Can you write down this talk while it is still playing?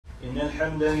إن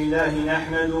الحمد لله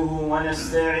نحمده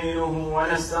ونستعينه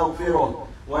ونستغفره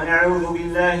ونعوذ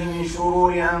بالله من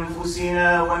شرور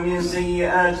أنفسنا ومن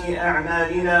سيئات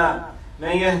أعمالنا من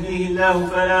يهده الله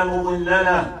فلا مضل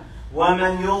له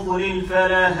ومن يضلل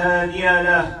فلا هادي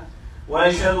له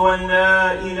وأشهد أن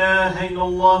لا إله إلا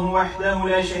الله وحده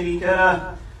لا شريك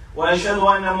له وأشهد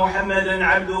أن محمدا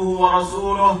عبده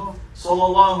ورسوله صلى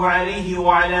الله عليه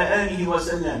وعلى آله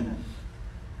وسلم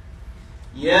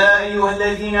يا أيها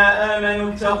الذين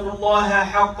آمنوا اتقوا الله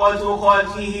حق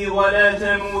تقاته ولا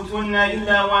تموتن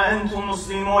إلا وأنتم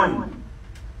مسلمون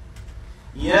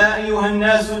يا أيها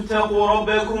الناس اتقوا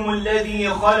ربكم الذي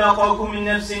خلقكم من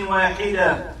نفس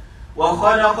واحدة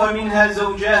وخلق منها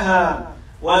زوجها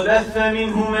وبث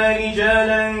منهما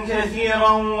رجالا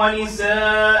كثيرا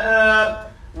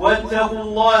ونساء واتقوا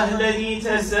الله الذي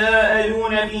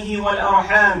تساءلون به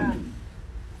والأرحام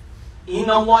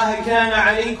إن الله كان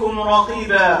عليكم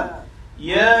رقيبا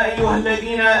يا أيها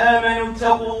الذين آمنوا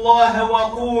اتقوا الله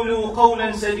وقولوا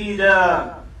قولا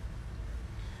سديدا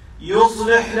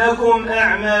يصلح لكم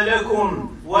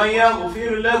أعمالكم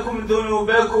ويغفر لكم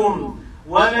ذنوبكم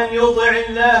ومن يطع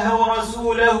الله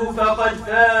ورسوله فقد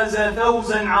فاز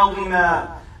فوزا عظيما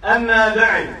أما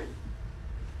بعد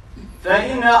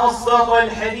فإن أصدق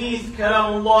الحديث كلام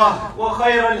الله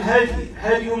وخير الهدي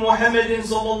هدي محمد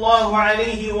صلى الله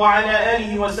عليه وعلى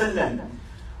آله وسلم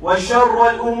وشر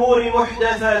الأمور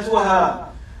محدثاتها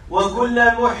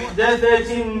وكل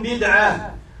محدثة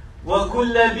بدعة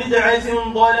وكل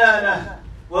بدعة ضلالة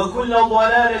وكل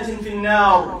ضلالة في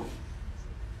النار.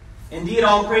 Indeed,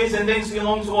 all praise and thanks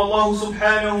belong to Allah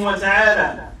subhanahu wa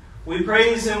ta'ala. We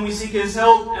praise Him, we seek His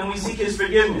help, and we seek His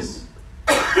forgiveness.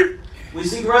 We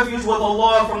seek refuge with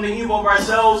Allah from the evil of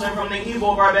ourselves and from the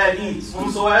evil of our bad deeds.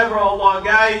 Whomsoever Allah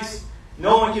guides,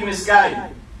 no one can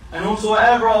misguide. And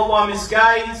whomsoever Allah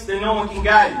misguides, then no one can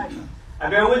guide. I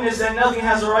bear witness that nothing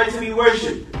has a right to be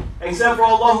worshipped except for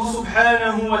Allah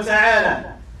subhanahu wa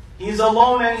ta'ala. He is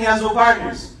alone and He has no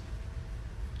partners.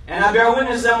 And I bear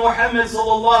witness that Muhammad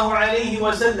sallallahu alayhi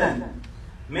wa sallam,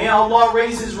 may Allah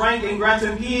raise his rank and grant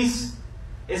him peace,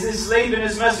 is His slave and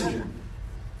His messenger.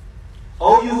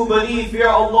 O you who believe, fear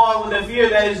Allah with a fear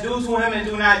that is due to Him and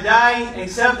do not die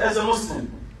except as a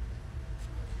Muslim.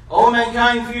 O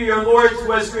mankind, fear your Lord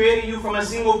who has created you from a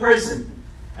single person.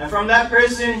 And from that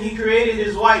person He created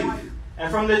his wife.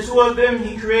 And from the two of them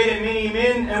He created many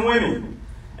men and women.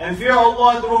 And fear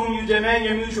Allah through whom you demand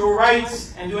your mutual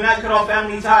rights and do not cut off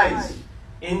family ties.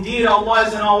 Indeed, Allah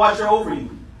is an all-watcher over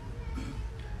you.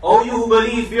 O you who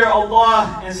believe, fear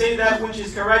Allah and say that which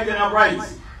is correct and upright.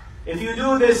 If you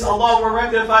do this, Allah will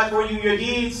rectify for you your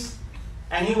deeds,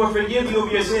 and He will forgive you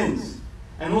of your sins.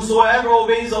 And whosoever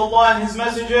obeys Allah and His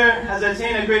Messenger has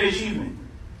attained a great achievement.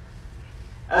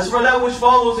 As for that which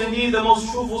follows, indeed the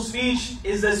most truthful speech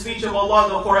is the speech of Allah,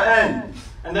 the Quran.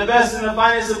 And the best and the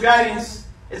finest of guidance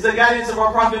is the guidance of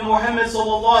our Prophet Muhammad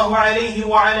sallallahu alayhi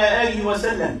wa ala alihi wa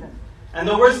sallam. And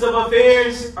the worst of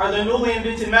affairs are the newly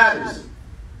invented matters.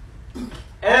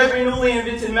 Every newly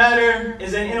invented matter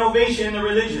is an innovation in the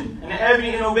religion, and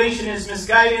every innovation is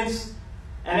misguidance,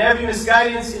 and every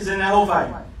misguidance is in the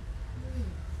hellfire.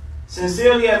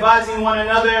 Sincerely advising one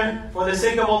another for the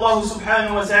sake of Allah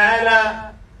subhanahu wa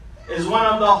ta'ala is one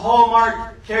of the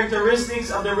hallmark characteristics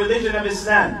of the religion of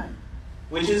Islam,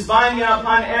 which is binding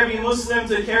upon every Muslim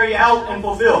to carry out and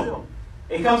fulfill.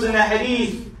 It comes in the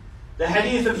hadith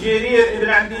of Jarir ibn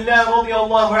Abdullah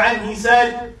radiallahu anhu. He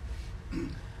said,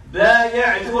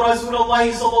 بايعت رسول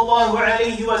الله صلى الله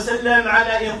عليه وسلم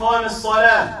على إقام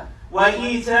الصلاة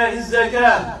وإيتاء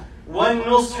الزكاة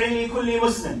والنصح لكل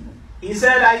مسلم. He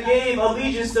said, I gave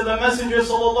allegiance to the Messenger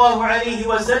صلى الله عليه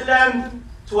وسلم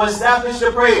to establish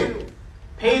the prayer,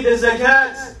 pay the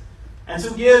zakat, and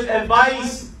to give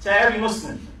advice to every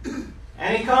Muslim.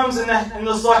 And it comes in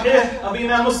the Sahih of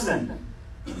Imam Muslim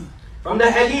from the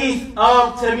hadith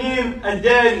of Tamim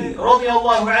ad-Dari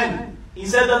radiallahu anhu. He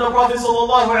said that the Prophet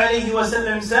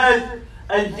ﷺ said,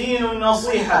 Ad-Deen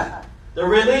al-Nasīhah. The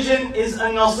religion is a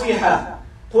Nasīhah.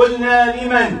 قُلْنَا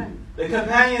لِمَنْ. The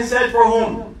companion said, for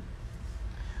whom?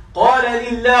 قَالَ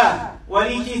لِلَّهِ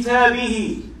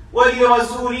وَلِكِتَابِهِ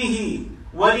وَلِرَسُولِهِ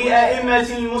وَلِأَئِمَّةِ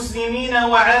الْمُسْلِمِينَ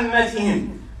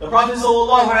وَعَامَّتِهِمْ. The Prophet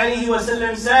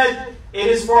ﷺ said, it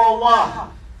is for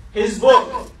Allah, His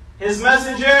book, His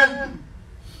messenger,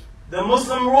 the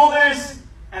Muslim rulers,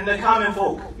 and the common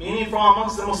folk, meaning from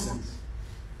amongst the Muslims.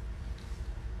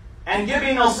 And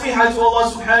giving nasīhah to Allah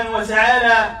subhanahu wa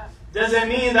ta'ala doesn't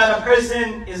mean that a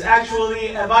person is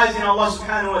actually advising Allah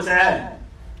subhanahu wa ta'ala.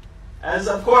 As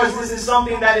of course this is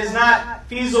something that is not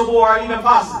feasible or even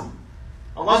possible.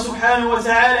 Allah subhanahu wa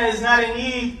ta'ala is not in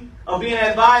need of being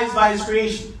advised by His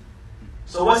creation.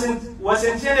 So what's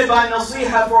intended by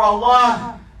Nasīhah for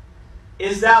Allah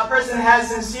is that a person has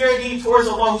sincerity towards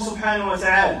Allah subhanahu wa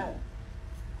ta'ala,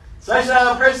 such that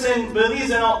a person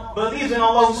believes in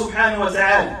Allah subhanahu wa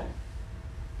ta'ala,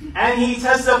 and he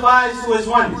testifies to His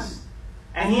oneness,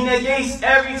 and he negates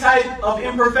every type of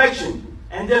imperfection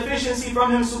and deficiency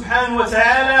from Him subhanahu wa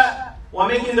ta'ala, while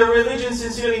making the religion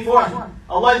sincerely for Him.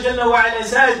 Allah Jalla wa Ala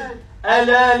said,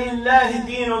 أَلَا لِلَّهِ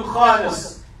الدِّينُ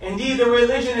الْخَالِصِ. Indeed, the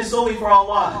religion is solely for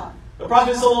Allah. The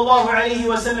Prophet sallallahu alayhi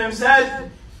wa sallam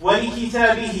said,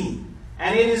 وَلِكِتَابِهِ,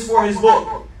 and it is for His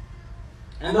book.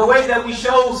 And the way that we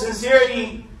show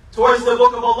sincerity towards the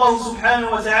book of Allah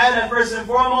subhanahu wa ta'ala, first and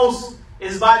foremost,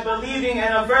 is by believing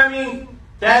and affirming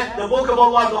that the book of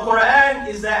Allah, the Quran,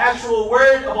 is the actual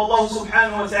word of Allah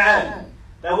subhanahu wa ta'ala,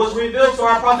 that was revealed to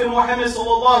our Prophet Muhammad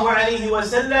sallallahu alayhi wa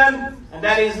sallam, and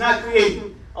that is not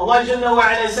created. Allah Jalla wa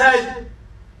Ala said,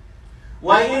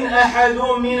 وَإِنْ أَحَدٌ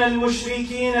مِّنَ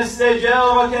الْمُشْرِكِينَ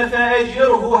اسْتَجَارَكَ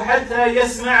فَأَجِرْهُ حَتَّى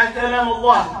يَسْمَعَ كَلَامَ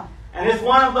اللَّهِ. And if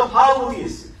one of the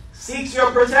polytheists seeks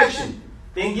your protection,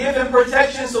 then give him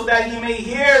protection so that he may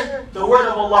hear the word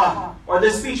of Allah, or the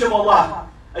speech of Allah.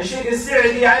 Shaykh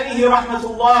al-Sa'di alayhi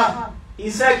rahmatullah, he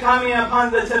said, commenting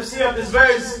upon the tafsir of this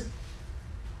verse,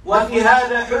 وَفِي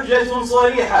هَذَا حُجَّةٌ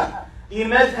صَرِيحَةٌ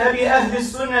لِمَذْهَبِ أَهْلِ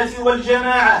السُّنَّةِ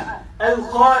وَالْجَمَاعَةِ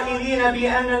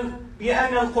الْقَائِلِينَ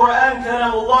بأن القرآن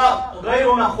كلام الله غير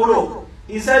مخلوق.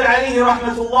 He said, alayhi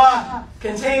rahmatullah,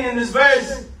 contained in this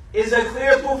verse is a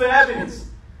clear proof and evidence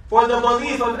for the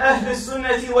belief of Ahl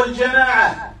Sunnati wal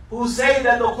Jama'ah, who say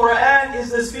that the Quran is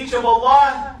the speech of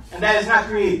Allah and that is not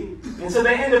created. And to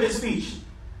the end of his speech.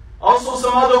 Also,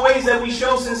 some other ways that we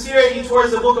show sincerity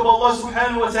towards the book of Allah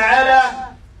subhanahu wa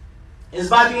ta'ala is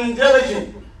by being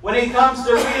diligent when it comes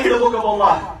to reading the book of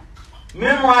Allah,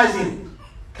 memorizing,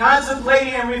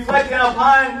 contemplating and reflecting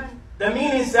upon the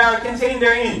meanings that are contained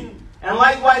therein, and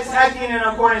likewise acting in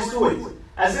accordance to it,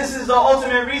 as this is the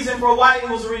ultimate reason for why it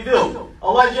was revealed.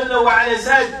 Allah Jalla wa Ala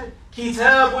said,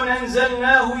 كِتَابٌ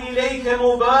أَنزَلْنَاهُ إِلَيْكَ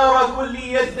مُبَارَكٌ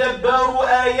لِيَدَّبَّرُوا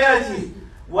آيَاتِهِ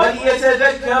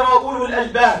وَلِيَتَذَكَّرَ أُولُو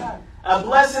الْأَلْبَابِ. A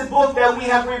blessed book that we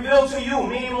have revealed to you,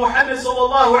 meaning Muhammad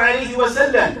sallallahu alayhi wa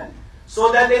sallam,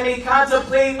 so that they may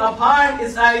contemplate upon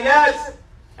its ayat,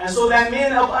 and so that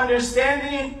men of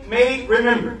understanding may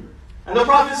remember. And the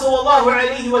Prophet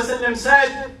ﷺ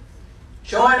said,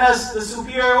 showing us the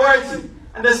superiority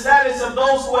and the status of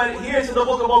those who adhere to the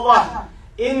book of Allah,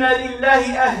 Inna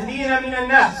lillahi ahlina min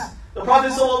al-nas. The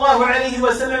Prophet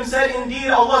ﷺ said,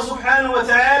 indeed Allah subhanahu wa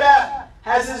ta'ala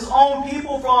has His own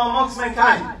people from amongst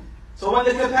mankind. So when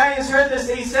the companions heard this,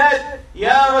 they said,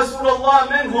 Ya Rasulullah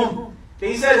minhum.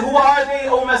 They said, who are they,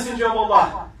 O Messenger of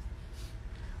Allah?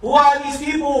 Who are these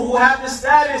people who have the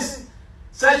status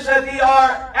such that they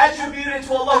are attributed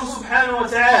to Allah subhanahu wa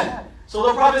ta'ala? So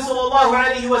the Prophet sallallahu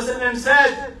alayhi wa sallam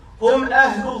said, Hum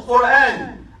ahlul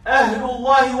Quran,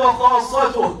 ahlullahi wa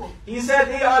khasatuh. He said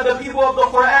they are the people of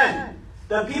the Quran,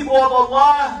 the people of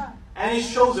Allah and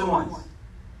His chosen ones.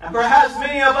 And perhaps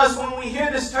many of us, when we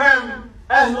hear this term,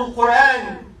 ahlul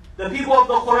Quran, the people of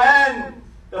the Quran,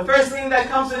 the first thing that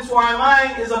comes into our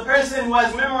mind is a person who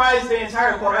has memorized the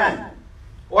entire Quran,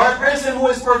 or a person who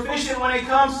is proficient when it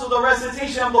comes to the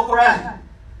recitation of the Quran.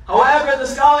 However, the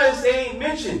scholars, they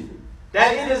mention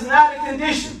that it is not a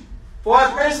condition for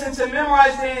a person to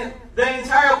memorize the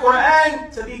entire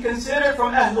Quran to be considered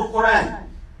from Ahlul Quran.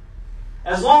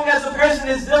 As long as the person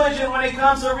is diligent when it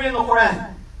comes to reading the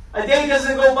Quran. A day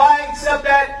doesn't go by except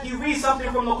that he reads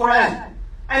something from the Quran,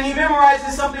 and he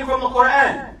memorizes something from the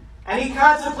Quran, and he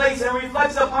contemplates and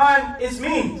reflects upon its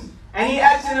meanings, and he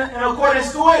acts in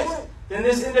accordance to it, then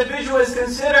this individual is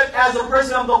considered as a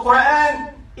person of the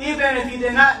Quran, even if he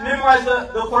did not memorize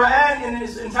the Quran in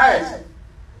its entirety.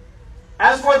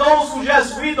 As for those who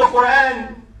just read the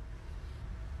Quran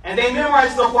and they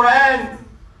memorize the Quran,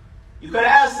 you could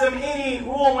ask them any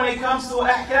rule when it comes to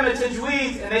ahkam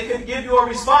al-tajweed and they could give you a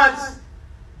response.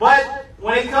 But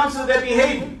when it comes to their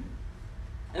behavior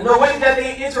and the way that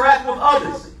they interact with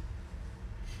others,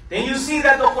 then you see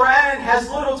that the Quran has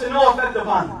little to no effect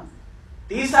upon them.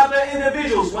 These type of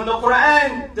individuals, when the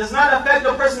Quran does not affect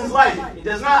a person's life, it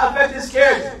does not affect his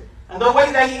character, and the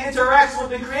way that he interacts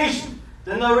with the creation,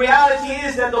 then the reality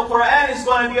is that the Quran is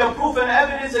going to be a proof and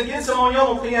evidence against him on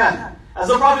Yawm al-Qiyamah. As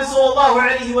the Prophet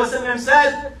ﷺ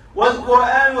said,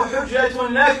 وَالْقُرْآنُ حُجَّةٌ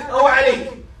لَكْ أَوْ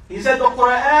عَلَيْكِ. He said the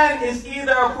Quran is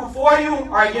either a proof for you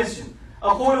or against you.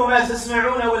 أَقُولُ مَا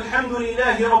تَسْمَعُونَ وَالْحَمْدُ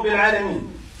لِلَّهِ رَبِّ الْعَالَمِينَ.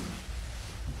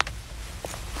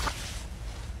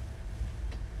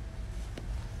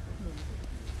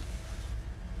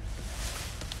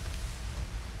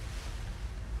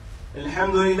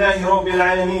 الحمد لله رب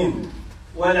العالمين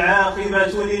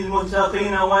والعاقبة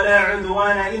للمتقين ولا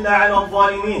عدوان إلا على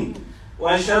الظالمين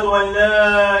وأشهد أن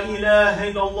لا إله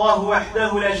إلا الله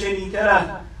وحده لا شريك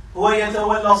له هو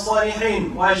يتولى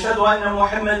الصالحين وأشهد أن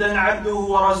محمدا عبده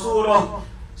ورسوله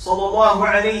صلى الله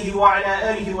عليه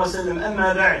وعلى آله وسلم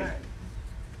أما بعد.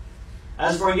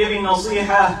 As for giving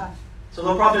nasīhah to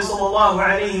the Prophet sallallahu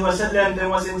alaihi wasallam, then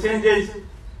what's intended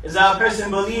is that a person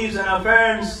believes and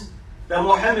affirms that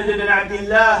Muhammad ibn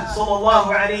Abdullah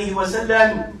sallallahu alaihi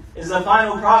wasallam is the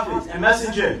final prophet and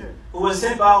messenger who was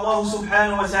sent by Allah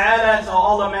subhanahu wa ta'ala to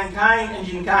all of mankind and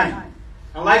jinkind.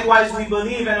 And likewise we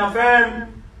believe and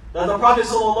affirm that the Prophet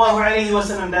sallallahu alaihi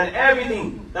wasallam, that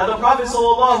everything that the Prophet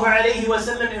sallallahu alaihi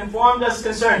wasallam informed us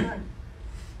concerning,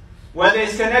 whether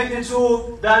it's connected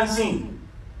to the unseen,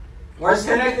 or it's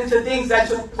connected to things that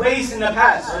took place in the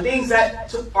past, or things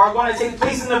that are going to take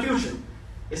place in the future,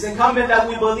 it's incumbent that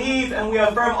we believe and we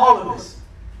affirm all of this.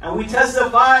 And we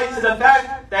testify to the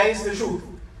fact that it's the truth.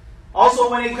 Also,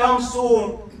 when it comes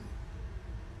to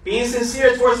being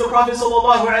sincere towards the Prophet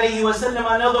sallallahu alaihi wasallam,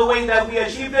 another way that we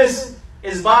achieve this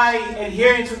is by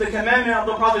adhering to the commandment of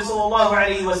the Prophet sallallahu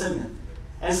alaihi wasallam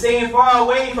and staying far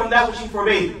away from that which he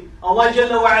forbade. Allah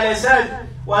Jalla wa Ala said,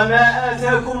 وَمَا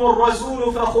آتَاكُمُ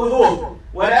الرَّسُولُ فَخُذُوهُ.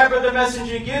 Whatever the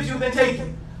messenger gives you, then take it.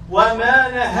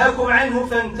 وَمَا نَهَاكُمْ عَنْهُ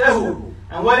فَانْتَهُوا.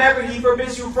 And whatever he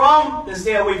forbids you from, then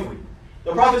stay away from it.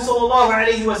 The Prophet sallallahu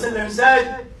alaihi wasallam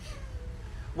said,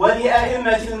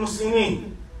 وَلِأَئِمَّةِ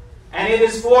الْمُسْلِمِينَ. And it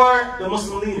is for the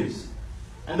Muslim leaders.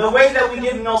 And the way that we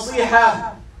give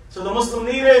nasīhah to the Muslim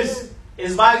leaders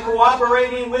is by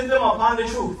cooperating with them upon the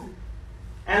truth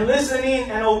and listening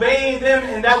and obeying them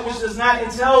in that which does not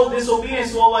entail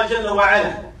disobedience to Allah Jalla wa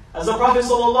Ala. As the Prophet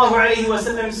sallallahu alaihi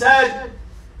wasallam said,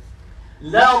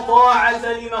 لا طاعة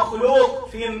لمخلوق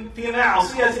في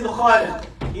معصية الخالق.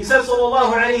 He said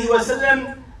sallallahu alaihi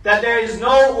wasallam that there is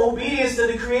no obedience to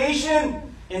the creation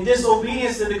and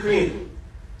disobedience to the Creator.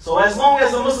 So as long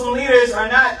as the Muslim leaders are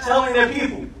not telling their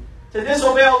people to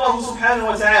disobey Allah subhanahu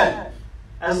wa ta'ala,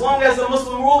 as long as the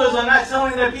Muslim rulers are not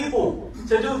telling their people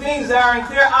to do things that are in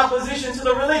clear opposition to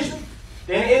the religion,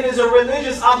 then it is a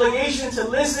religious obligation to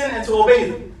listen and to obey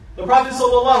them. The Prophet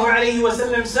sallallahu alaihi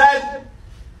wasallam said,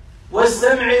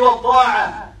 وَالسَّمْعِ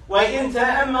وَالطَّاعَةِ وَإِن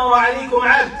تَأَمَّرَ عَلَيْكُمْ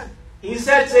عَبْدٌ. He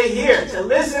said to hear, to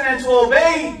listen and to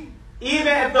obey, even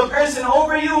if the person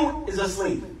over you is a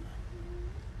slave.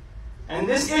 And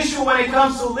this issue when it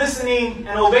comes to listening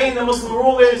and obeying the Muslim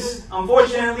rulers,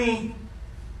 unfortunately,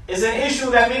 is an issue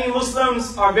that many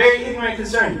Muslims are very ignorant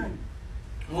concerning.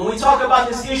 When we talk about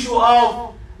this issue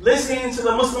of listening to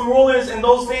the Muslim rulers and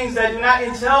those things that do not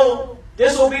entail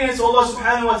disobedience to Allah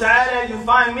subhanahu wa ta'ala, you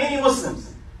find many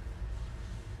Muslims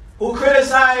who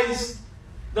criticize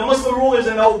the Muslim rulers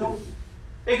in the open.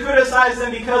 They criticize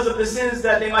them because of the sins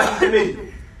that they might be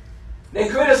committing. They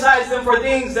criticize them for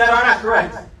things that are not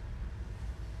correct.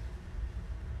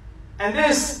 And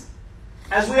this,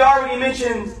 as we already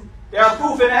mentioned, there are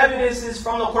proof and evidences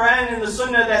from the Quran and the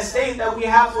Sunnah that state that we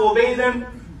have to obey them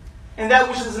and that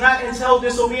which does not entail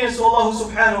disobedience to Allah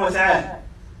subhanahu wa ta'ala.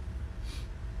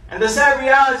 And the sad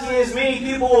reality is many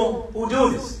people who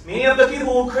do this, many of the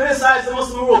people who criticize the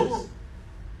Muslim rulers,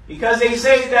 because they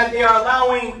say that they are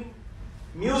allowing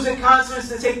music concerts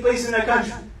to take place in their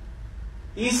country.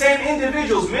 These same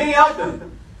individuals, many of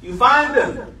them, you find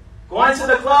them going to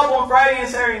the club on Friday and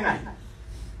Saturday night.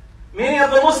 Many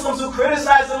of the Muslims who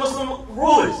criticize the Muslim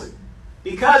rulers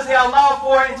because they allow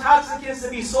for intoxicants to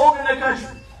be sold in their country.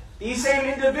 These same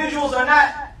individuals are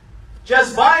not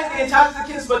just buying the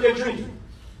intoxicants, but they're drinking.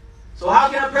 So how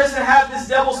can a person have this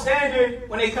double standard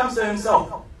when it comes to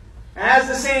himself? And as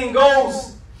the saying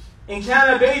goes, إِن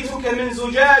كَانَ بَيْتُكَ مِنْ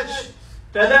زُجَاجٍ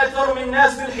فَلَا تَرْمِ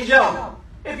النَّاسِ بِالْحِجَارَةِ.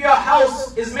 If your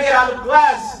house is made out of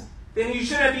glass, then you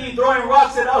shouldn't be throwing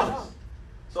rocks at others.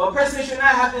 So a person should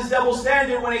not have this double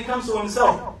standard when it comes to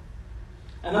himself.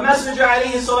 And the Messenger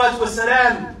alayhi salatu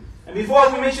wasalam, and before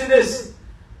we mention this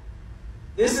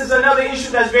is another issue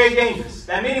that's very dangerous,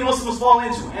 that many Muslims fall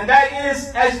into, and that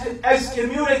is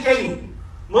excommunicating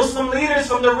Muslim leaders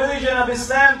from the religion of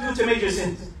Islam due to major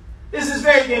sins. This is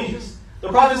very dangerous. The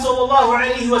Prophet sallallahu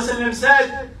alayhi wasallam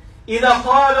said, إِذَا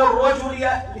قَالَ الرَّجُلُ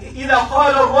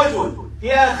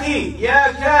لِأَخِيهِ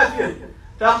يَا كَافِرٌ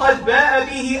فَقَدْ بَاءَ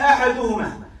بِهِ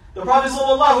أَحَدُهُمَا. The Prophet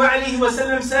sallallahu alayhi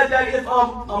wasallam said that if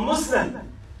a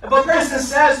person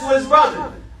says to his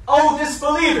brother, "Oh,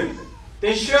 disbeliever,"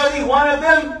 then surely one of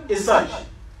them is such.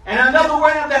 And another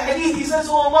word of the hadith, he says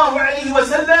sallallahu alayhi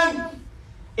wasallam,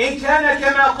 إِن كَانَ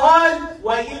كَمَا قَالَ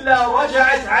وَإِلَّا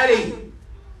رَجَعَتْ عَلَيْهِ.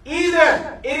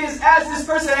 Either it is as this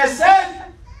person has said,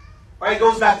 or it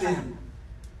goes back to him.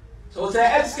 So to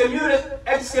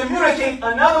excommunicate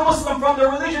another Muslim from the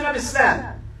religion of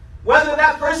Islam, whether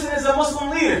that person is a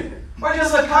Muslim leader or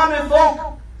just a common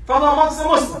folk from amongst the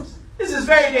Muslims, this is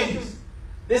very dangerous.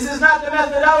 This is not the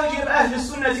methodology of Ahl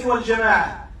Sunnati wal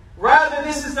Jama'ah. Rather,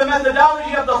 this is the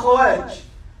methodology of the Khawarij.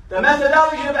 The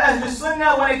methodology of Ahl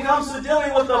Sunnah when it comes to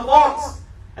dealing with the faults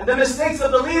and the mistakes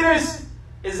of the leaders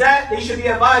is that they should be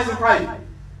advised in private.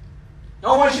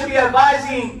 No one should be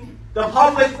advising the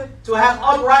public to have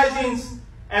uprisings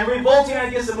and revolting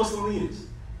against the Muslim leaders.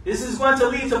 This is going to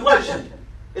lead to bloodshed.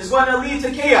 It's going to lead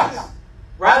to chaos.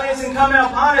 Rather, it's incumbent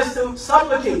upon us to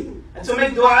supplicate and to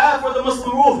make dua for the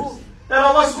Muslim rulers, that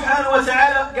Allah subhanahu wa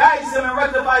ta'ala guides them and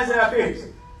rectifies their affairs.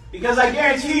 Because I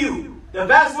guarantee you, the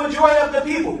vast majority of the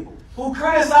people who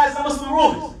criticize the Muslim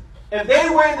rulers, if they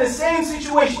were in the same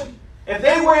situation, if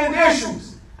they were in their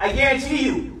shoes, I guarantee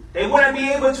you, they wouldn't be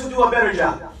able to do a better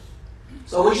job.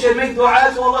 So we should make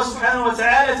dua to Allah subhanahu wa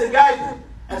ta'ala to guide them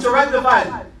and to rectify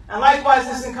them. And likewise,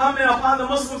 it's incumbent upon the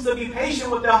Muslims to be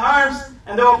patient with their harms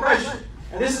and their oppression.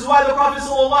 And this is why the Prophet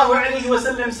sallallahu alayhi wa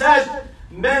sallam said,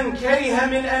 "Man kariha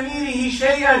min amirihi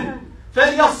shay'an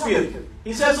falyasbir."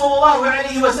 He says sallallahu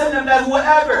alayhi wa sallam that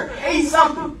whoever hates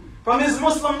something from his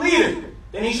Muslim leader,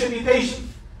 then he should be patient.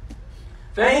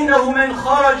 فَإِنَّهُ مَنْ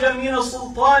خَرَجَ مِنَ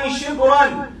السُّلْطَانِ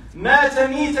شِبْرًا مَاتَ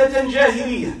مِيتَةً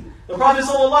جَاهِلِيَّةً. The Prophet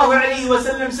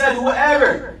ﷺ said,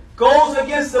 whoever goes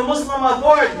against the Muslim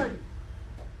authority,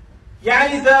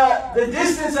 the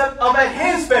distance of a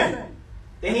handspan,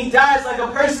 then he dies like a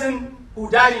person who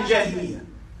died in Jahiliyyah.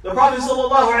 The Prophet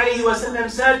ﷺ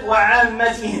said,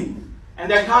 وَعَامَّتِهِمْ,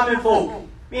 and their common folk,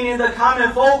 meaning the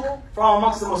common folk from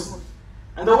amongst the Muslims.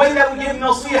 And the way that we give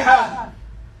Nasīhah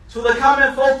to the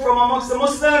common folk from amongst the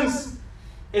Muslims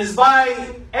is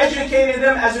by educating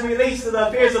them as it relates to the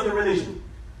affairs of the religion,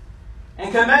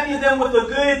 and commanding them with the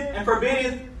good and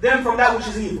forbidding them from that which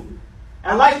is evil.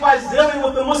 And likewise dealing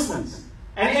with the Muslims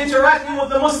and interacting with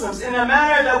the Muslims in a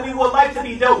manner that we would like to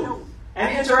be dealt with and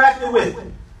interacted with.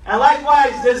 And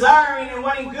likewise desiring and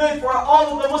wanting good for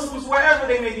all of the Muslims wherever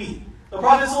they may be. The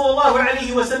Prophet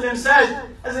ﷺ said,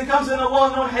 as it comes in the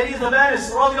well-known hadith of Anas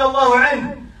radiallahu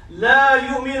anhu, لا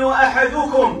يؤمن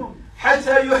أحدكم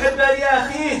حتى يحب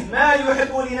لأخيه ما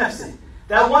يحب لنفسه.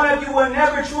 That one of you will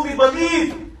never truly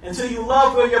believe until you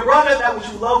love for your brother that which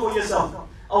you love for yourself.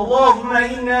 Allahumma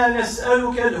inna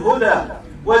nas'aluka al-huda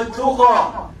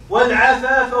wal-tuqa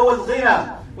wal-afafa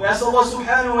wal-ghina. We ask Allah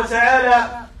subhanahu wa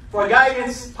ta'ala for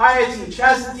guidance, piety,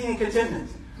 chastity, and contentment.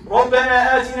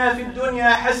 ربنا آتنا في الدنيا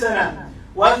حسنة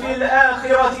وفي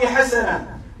الآخرة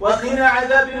حسنة وقنا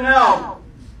عذاب النار.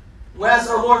 We ask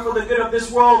our Lord for the good of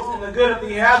this world and the good of the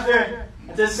hereafter,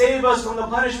 and to save us from the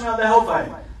punishment of the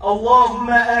hellfire. اللهم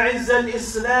أعز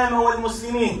الإسلام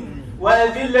والمسلمين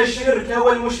وأذل الشرك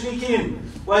والمشركين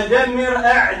ودمر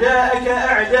أعداءك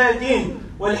أعداء الدين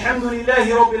والحمد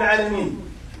لله رب العالمين.